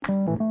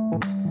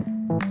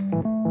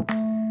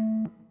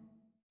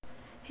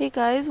Hey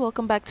guys,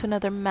 welcome back to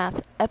another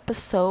math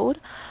episode.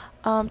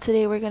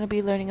 Today we're going to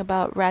be learning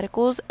about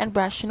radicals and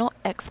rational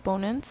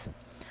exponents.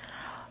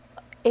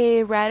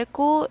 A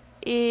radical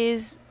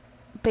is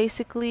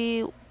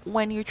basically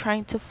when you're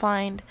trying to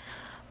find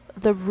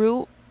the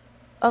root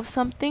of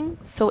something,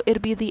 so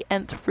it'd be the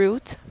nth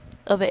root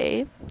of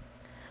a.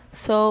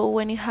 So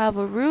when you have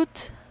a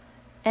root,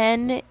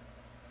 n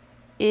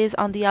is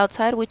on the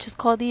outside, which is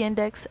called the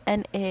index,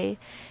 and a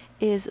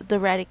is the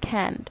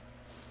radicand.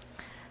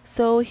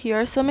 So here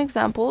are some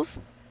examples.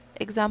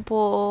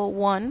 Example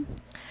 1,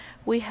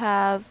 we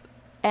have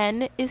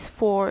n is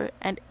 4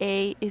 and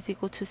a is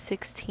equal to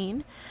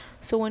 16.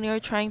 So when you're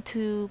trying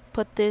to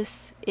put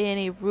this in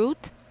a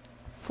root,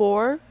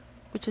 4,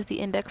 which is the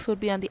index,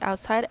 would be on the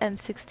outside, and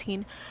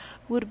 16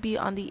 would be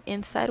on the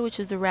inside, which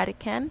is the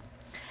radicand.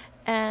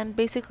 And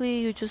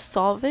basically you just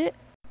solve it,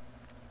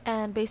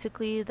 and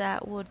basically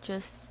that would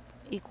just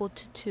equal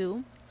to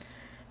 2.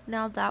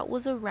 Now that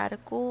was a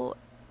radical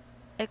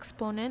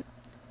exponent.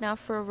 Now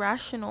for a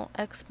rational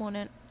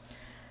exponent,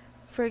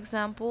 for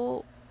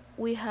example,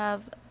 we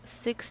have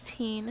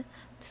 16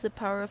 to the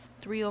power of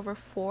 3 over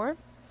 4.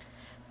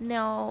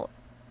 Now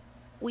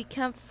we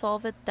can't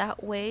solve it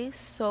that way,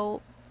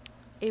 so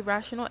a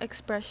rational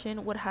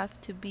expression would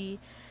have to be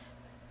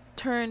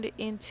turned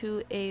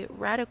into a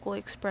radical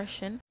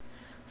expression.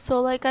 So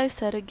like I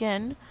said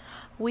again,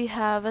 we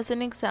have as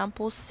an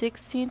example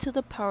 16 to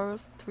the power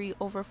of 3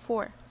 over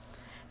 4.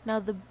 Now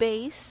the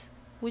base,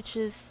 which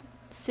is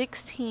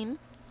 16,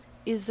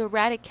 is the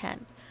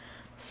radicand.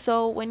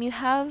 So when you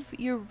have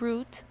your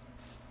root,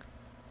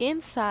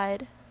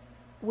 inside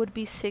would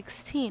be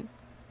 16,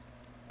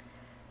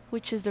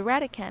 which is the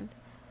radicand,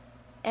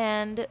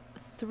 and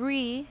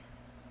 3,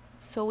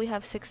 so we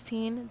have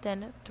 16,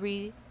 then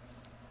 3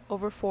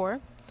 over 4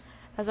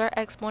 as our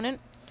exponent.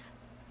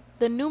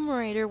 The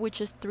numerator,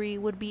 which is 3,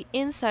 would be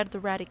inside the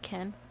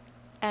radicand,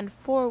 and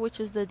 4,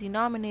 which is the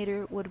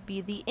denominator, would be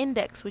the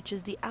index, which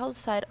is the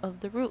outside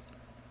of the root.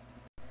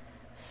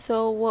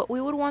 So what we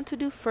would want to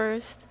do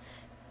first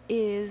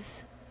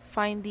is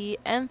find the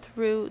nth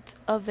root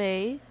of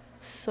a.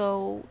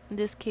 So in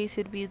this case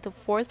it'd be the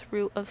fourth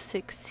root of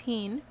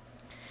 16.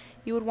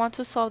 You would want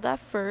to solve that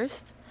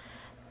first,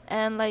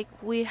 and like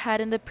we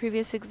had in the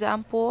previous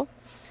example,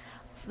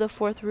 the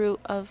fourth root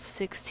of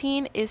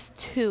 16 is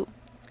 2,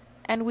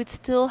 and we'd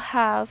still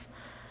have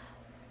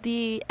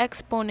the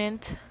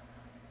exponent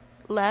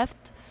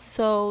left.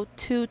 So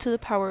 2 to the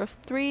power of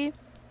 3,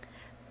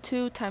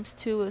 2 times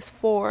 2 is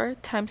 4,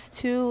 times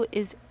 2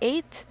 is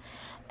 8,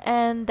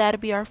 and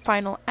that'd be our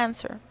final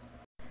answer.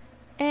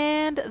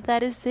 And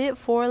that is it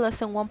for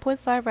lesson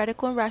 1.5,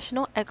 radical and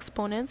rational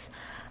exponents.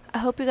 I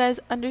hope you guys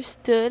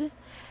understood,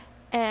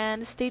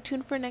 and stay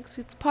tuned for next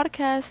week's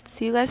podcast.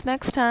 See you guys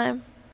next time.